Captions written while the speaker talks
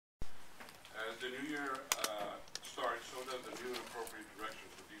new year starts, so does the new and appropriate direction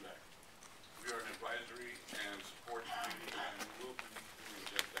for DELAC. We are an advisory and support committee, and we will be doing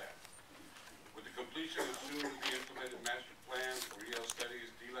just that. With the completion of soon to be implemented master plan for EL studies,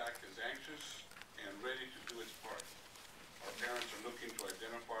 DELAC is anxious and ready to do its part. Our parents are looking to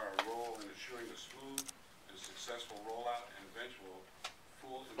identify our role in ensuring a smooth and successful rollout and eventual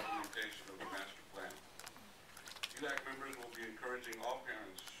full implementation of the master plan. DELAC members will be encouraging all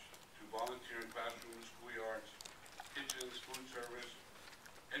parents to volunteer in classrooms, schoolyards, kitchens, food service,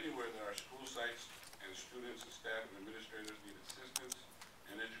 anywhere there are school sites and students and staff and administrators need assistance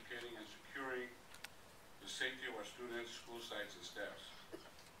in educating and securing the safety of our students, school sites, and staffs.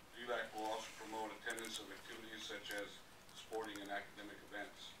 DELAC will also promote attendance of activities such as sporting and academic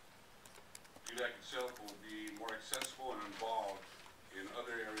events. DELAC itself will be more accessible and involved in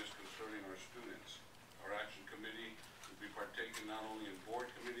other areas concerning our students. Our action committee will be partaking not only in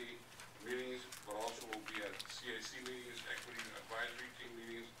board committee meetings, but also will be at CAC meetings, equity advisory team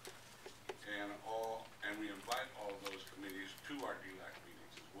meetings, and we invite all of those committees to our DELAC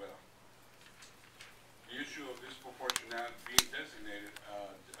meetings as well. The issue of disproportionality being designated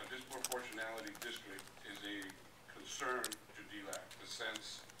a disproportionality district is a concern to DELAC. The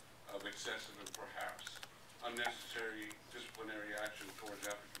sense of excessive and perhaps unnecessary disciplinary action towards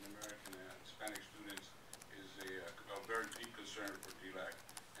African American and Hispanic students is a very deep concern for DELAC,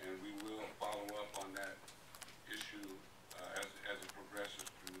 and we will follow up on that issue as it progresses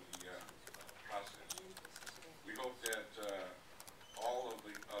through the process. We hope that all of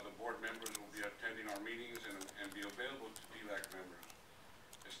the board members will be attending our meetings and be available to DELAC members.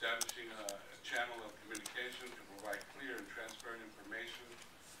 Establishing a channel of communication to provide clear and transparent information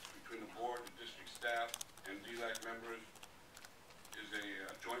between the board, the district staff, and DELAC members is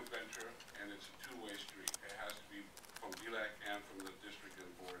a joint venture, and it's a two-way street. It has to be from DELAC and from the district and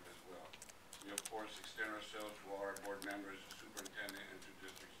board as well. We, of course, extend ourselves to all our board members, the superintendent, and to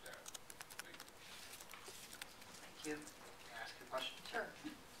district staff. Thank you. Thank you. Can I ask you a question? Sure.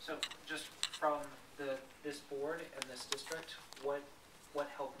 So, just from this board and this district, what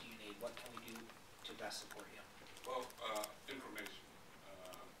help do you need? What can we do to best support you? Well, information.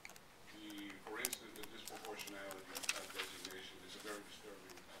 For instance, the disproportionality designation is a very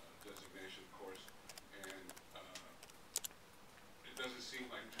disturbing designation, of course, and it doesn't seem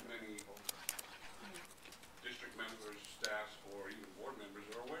like too many district members, staffs, or even board members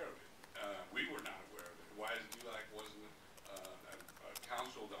are aware of it. We were not aware of it. Why is DELAC wasn't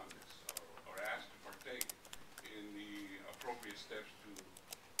counseled on this or asked to partake in the appropriate steps to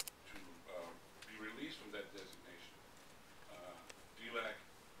be released from that designation? DELAC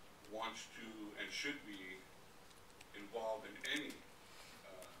wants to and should be involved in any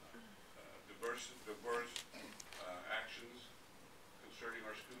diverse actions concerning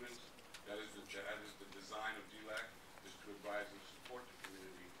our students. That is the design of DELAC, is to advise and support the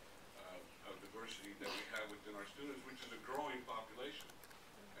community of diversity that we have within our students, which is a growing population.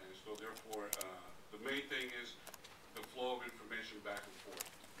 And so therefore, the main thing is the flow of information back and forth.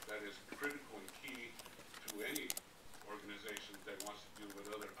 That is critical and key to any organization that wants to deal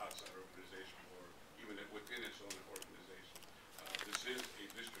with other outside organizations or even within its own organization. This is a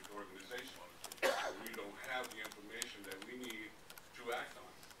district organization. We don't have the information that we need to act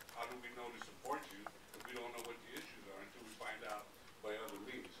on. How do we know to support you if we don't know what the issues are until we find out by other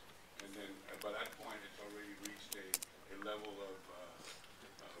means? And then by that point, it's already reached a level of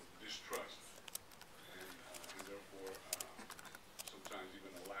distrust and therefore sometimes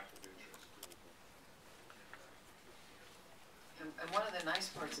even a lack of interest. And one of the nice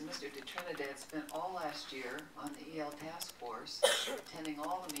parts of Mr. DeTrinidad spent all last year on the EL task force, attending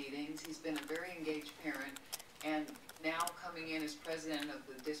all the meetings. He's been a very engaged parent, and now coming in as president of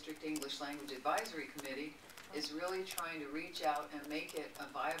the District English Language Advisory Committee is really trying to reach out and make it a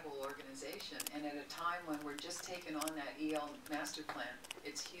viable organization. And at a time when we're just taking on that EL master plan,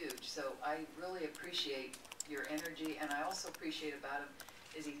 it's huge. So I really appreciate your energy, and I also appreciate about him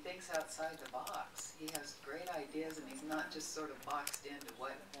is he thinks outside the box. He has great ideas, and he's not just sort of boxed into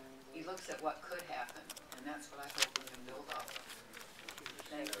what, he looks at what could happen, and that's what I hope we can build off of.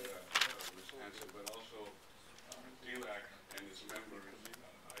 Thank you. But also DELAC and its members,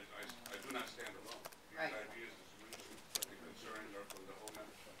 I do not stand alone. These Right. ideas and solutions and concerns are from the whole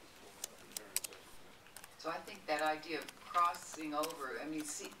membership. So I think that idea of crossing over, I mean,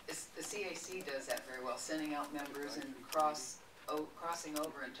 the CAC does that very well, sending out members and crossing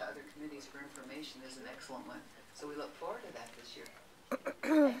over into other committees for information is an excellent one. So we look forward to that this year.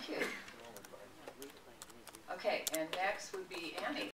 Thank you. Okay, and next would be Annie.